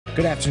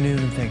Good afternoon,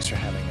 and thanks for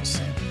having us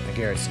in. The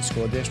Garrison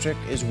School District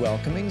is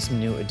welcoming some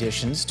new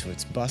additions to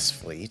its bus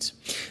fleet.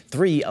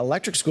 3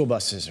 electric school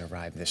buses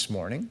arrived this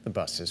morning. The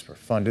buses were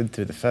funded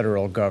through the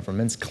federal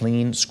government's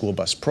Clean School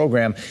Bus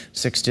Program.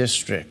 6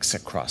 districts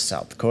across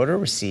South Dakota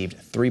received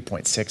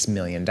 $3.6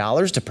 million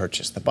to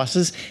purchase the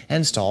buses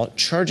and install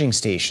charging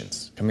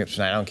stations. Coming up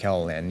tonight on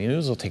KELOLAND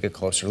News, we'll take a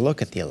closer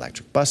look at the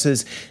electric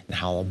buses and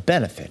how they'll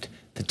benefit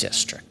the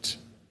district.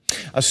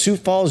 A Sioux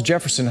Falls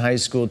Jefferson High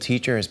School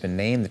teacher has been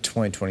named the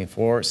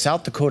 2024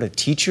 South Dakota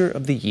Teacher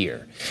of the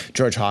Year.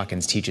 George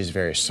Hawkins teaches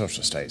various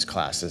social studies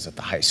classes at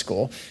the high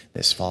school.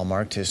 This fall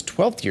marked his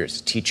 12th year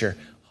as a teacher.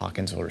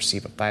 Hawkins will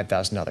receive a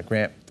 $5,000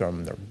 grant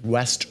from the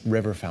West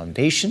River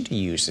Foundation to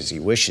use as he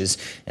wishes,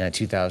 and a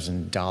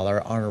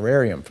 $2,000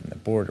 honorarium from the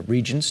Board of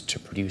Regents to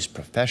produce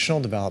professional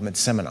development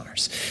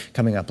seminars.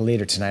 Coming up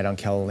later tonight on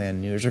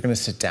KELOLAND News, we're going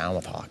to sit down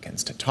with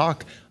Hawkins to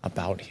talk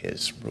about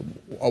his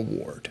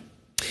award.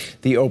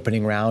 The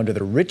opening round of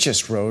the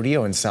richest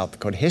rodeo in South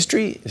Dakota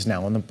history is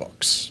now in the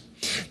books.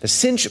 The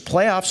Cinch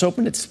Playoffs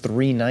opened its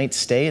 3-night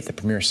stay at the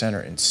Premier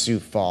Center in Sioux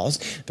Falls.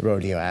 The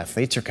rodeo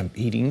athletes are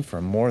competing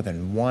for more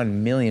than $1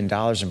 million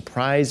in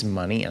prize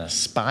money and a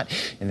spot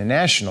in the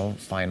National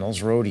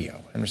Finals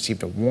Rodeo, and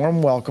received a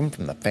warm welcome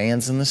from the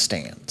fans in the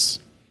stands.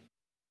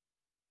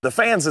 The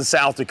fans in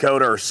South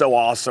Dakota are so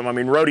awesome. I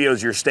mean, rodeo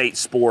is your state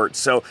sport.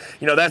 So,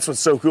 that's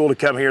what's so cool to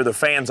come here. The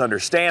fans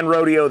understand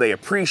rodeo. They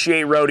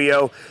appreciate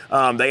rodeo.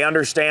 They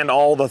understand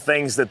all the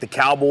things that the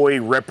cowboy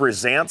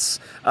represents.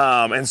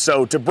 And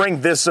so to bring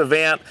this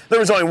event,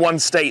 there was only one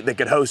state that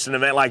could host an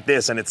event like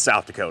this, and it's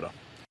South Dakota.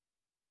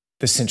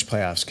 The Cinch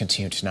Playoffs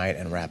continue tonight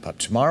and wrap up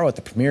tomorrow at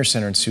the Premier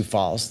Center in Sioux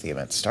Falls. The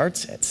event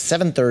starts at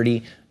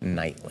 7:30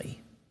 nightly.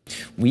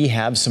 We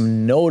have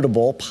some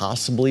notable,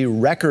 possibly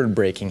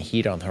record-breaking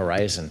heat on the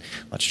horizon.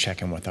 Let's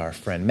check in with our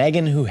friend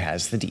Megan, who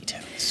has the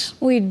details.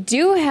 We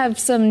do have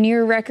some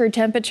near-record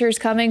temperatures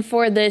coming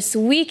for this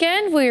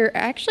weekend. We're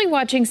actually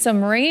watching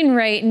some rain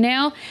right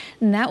now,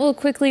 and that will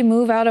quickly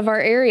move out of our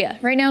area.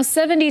 Right now,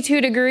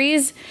 72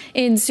 degrees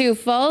in Sioux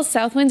Falls.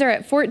 South winds are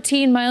at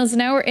 14 miles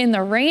an hour, and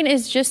the rain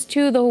is just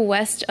to the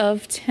west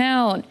of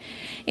town.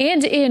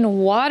 And in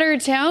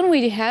Watertown,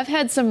 we have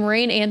had some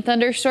rain and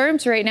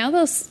thunderstorms. Right now,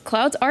 those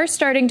clouds are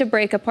starting to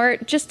break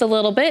apart just a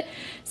little bit.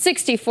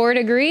 64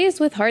 degrees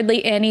with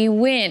hardly any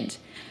wind.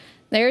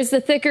 There's the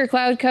thicker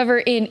cloud cover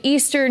in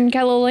eastern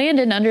KELOLAND,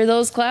 and under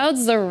those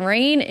clouds, the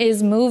rain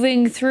is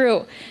moving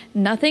through.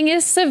 Nothing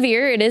is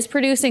severe. It is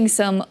producing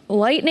some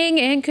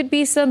lightning and could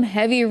be some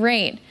heavy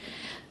rain.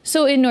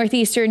 So in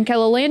northeastern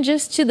KELOLAND,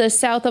 just to the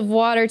south of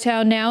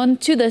Watertown now and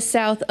to the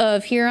south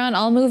of Huron,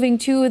 all moving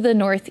to the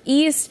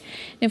northeast.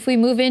 If we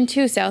move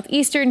into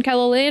southeastern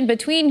KELOLAND,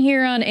 between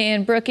Huron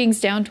and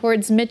Brookings down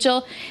towards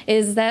Mitchell,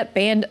 is that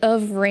band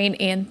of rain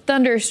and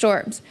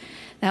thunderstorms.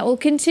 That will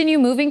continue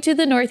moving to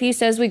the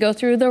northeast as we go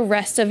through the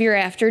rest of your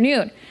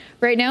afternoon.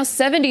 Right now,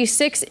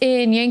 76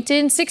 in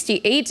Yankton,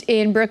 68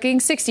 in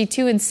Brookings,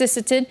 62 in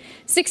Sisseton,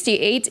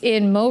 68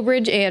 in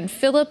Mobridge and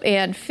Phillip,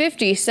 and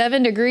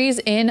 57 degrees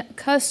in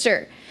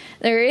Custer.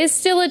 There is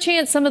still a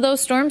chance some of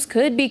those storms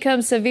could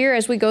become severe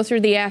as we go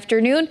through the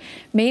afternoon,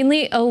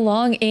 mainly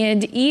along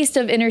and east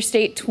of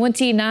Interstate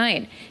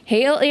 29.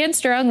 Hail and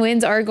strong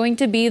winds are going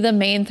to be the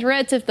main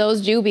threats if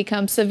those do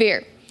become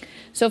severe.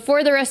 So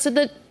for the rest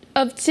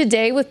of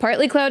today, with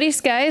partly cloudy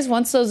skies,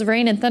 once those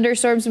rain and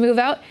thunderstorms move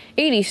out,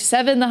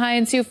 87 the high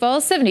in Sioux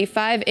Falls,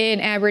 75 in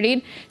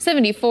Aberdeen,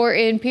 74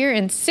 in Pierre,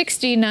 and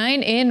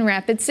 69 in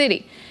Rapid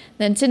City.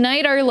 Then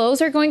tonight, our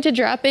lows are going to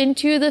drop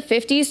into the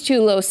 50s to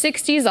low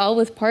 60s, all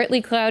with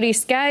partly cloudy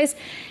skies.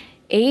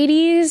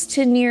 80s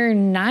to near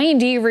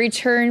 90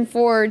 return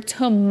for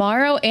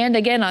tomorrow, and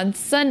again on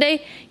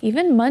Sunday.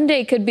 Even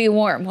Monday could be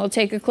warm. We'll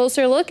take a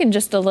closer look in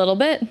just a little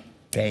bit.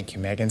 Thank you,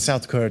 Megan.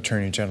 South Dakota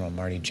Attorney General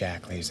Marty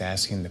Jackley is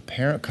asking the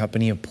parent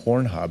company of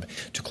Pornhub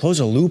to close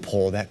a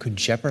loophole that could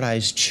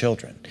jeopardize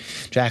children.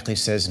 Jackley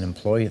says an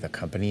employee of the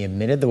company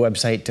admitted the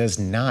website does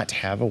not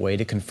have a way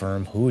to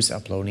confirm who's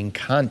uploading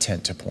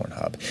content to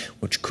Pornhub,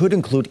 which could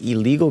include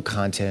illegal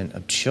content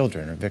of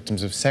children or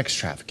victims of sex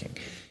trafficking.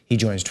 He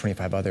joins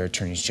 25 other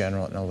attorneys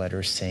general in a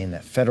letter saying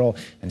that federal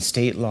and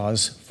state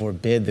laws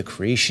forbid the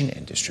creation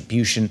and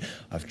distribution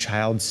of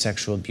child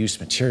sexual abuse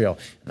material,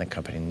 and the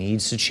company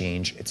needs to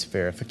change its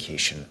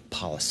verification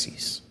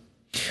policies.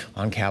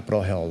 On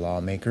Capitol Hill,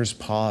 lawmakers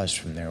paused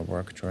from their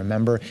work to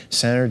remember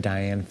Senator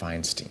Dianne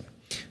Feinstein.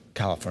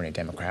 California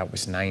Democrat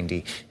was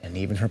 90, and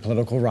even her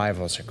political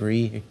rivals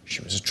agree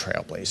she was a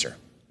trailblazer.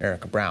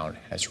 Erica Brown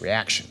has a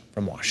reaction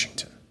from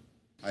Washington.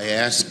 I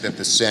ask that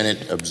the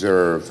Senate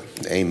observe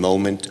a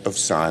moment of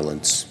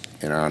silence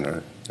in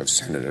honor of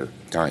Senator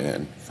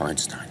Dianne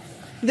Feinstein.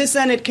 The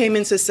Senate came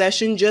into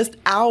session just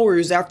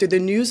hours after the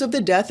news of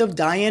the death of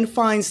Dianne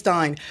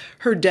Feinstein,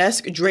 her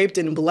desk draped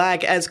in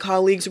black as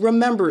colleagues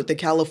remembered the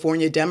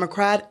California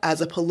Democrat as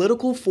a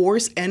political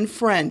force and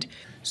friend.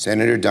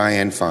 Senator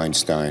Dianne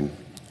Feinstein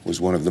was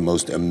one of the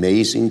most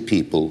amazing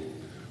people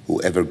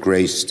who ever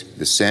graced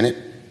the Senate,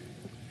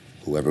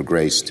 who ever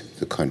graced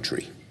the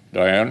country.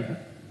 Dianne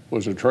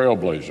was a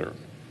trailblazer.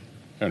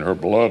 in her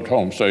beloved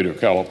home state of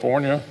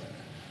California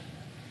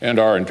and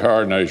our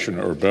entire nation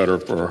are better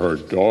for her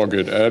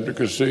dogged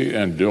advocacy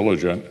and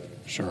diligent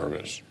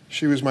service.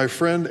 She was my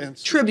friend.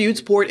 And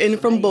tributes poured in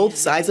from both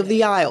sides of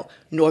the aisle.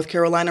 North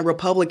Carolina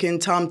Republican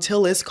Tom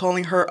Tillis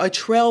calling her a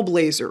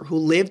trailblazer who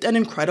lived an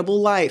incredible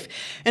life,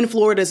 and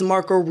Florida's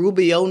Marco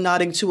Rubio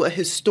nodding to a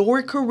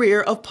historic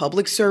career of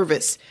public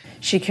service.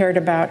 She cared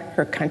about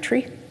her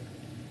country.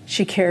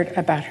 She cared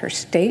about her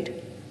state.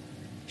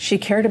 She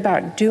cared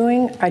about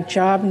doing a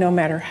job, no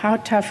matter how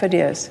tough it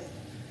is,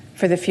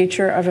 for the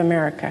future of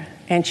America.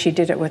 And she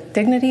did it with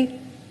dignity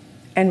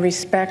and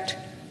respect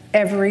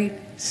every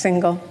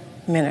single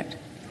minute.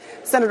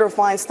 Senator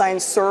Feinstein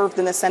served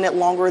in the Senate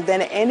longer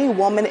than any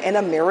woman in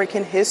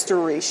American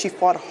history. She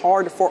fought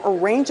hard for a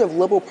range of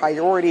liberal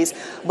priorities,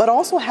 but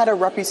also had a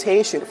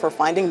reputation for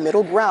finding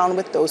middle ground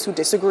with those who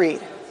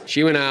disagreed.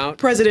 She went out.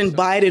 President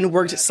Biden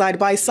worked side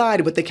by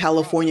side with the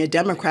California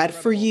Democrat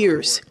for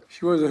years.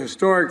 She was a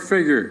historic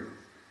figure,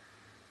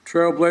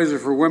 trailblazer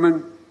for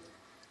women,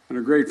 and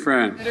a great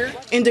friend.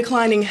 In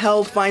declining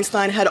health,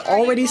 Feinstein had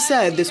already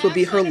said this would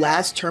be her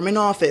last term in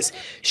office.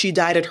 She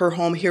died at her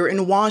home here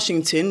in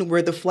Washington,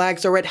 where the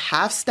flags are at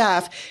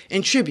half-staff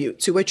in tribute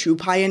to a true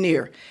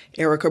pioneer.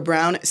 Erica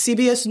Brown,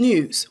 CBS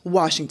News,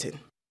 Washington.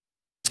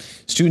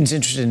 Students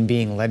interested in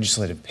being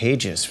legislative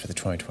pages for the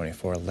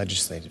 2024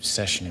 legislative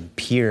session in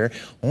Pierre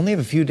only have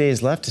a few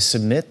days left to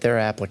submit their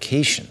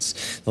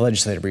applications. The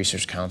Legislative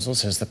Research Council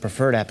says the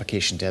preferred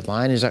application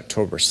deadline is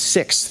October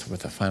 6th,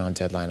 with a final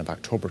deadline of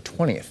October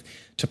 20th.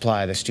 To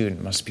apply, the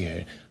student must be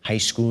a high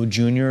school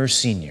junior or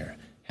senior,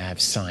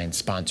 have signed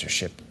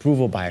sponsorship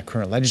approval by a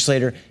current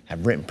legislator,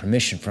 have written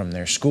permission from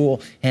their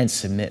school, and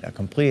submit a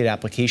completed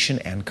application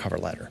and cover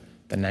letter.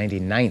 The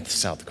 99th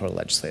South Dakota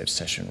legislative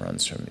session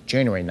runs from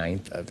January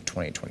 9th of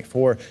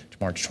 2024 to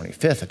March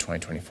 25th of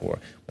 2024,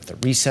 with a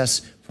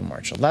recess from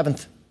March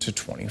 11th to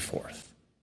 24th.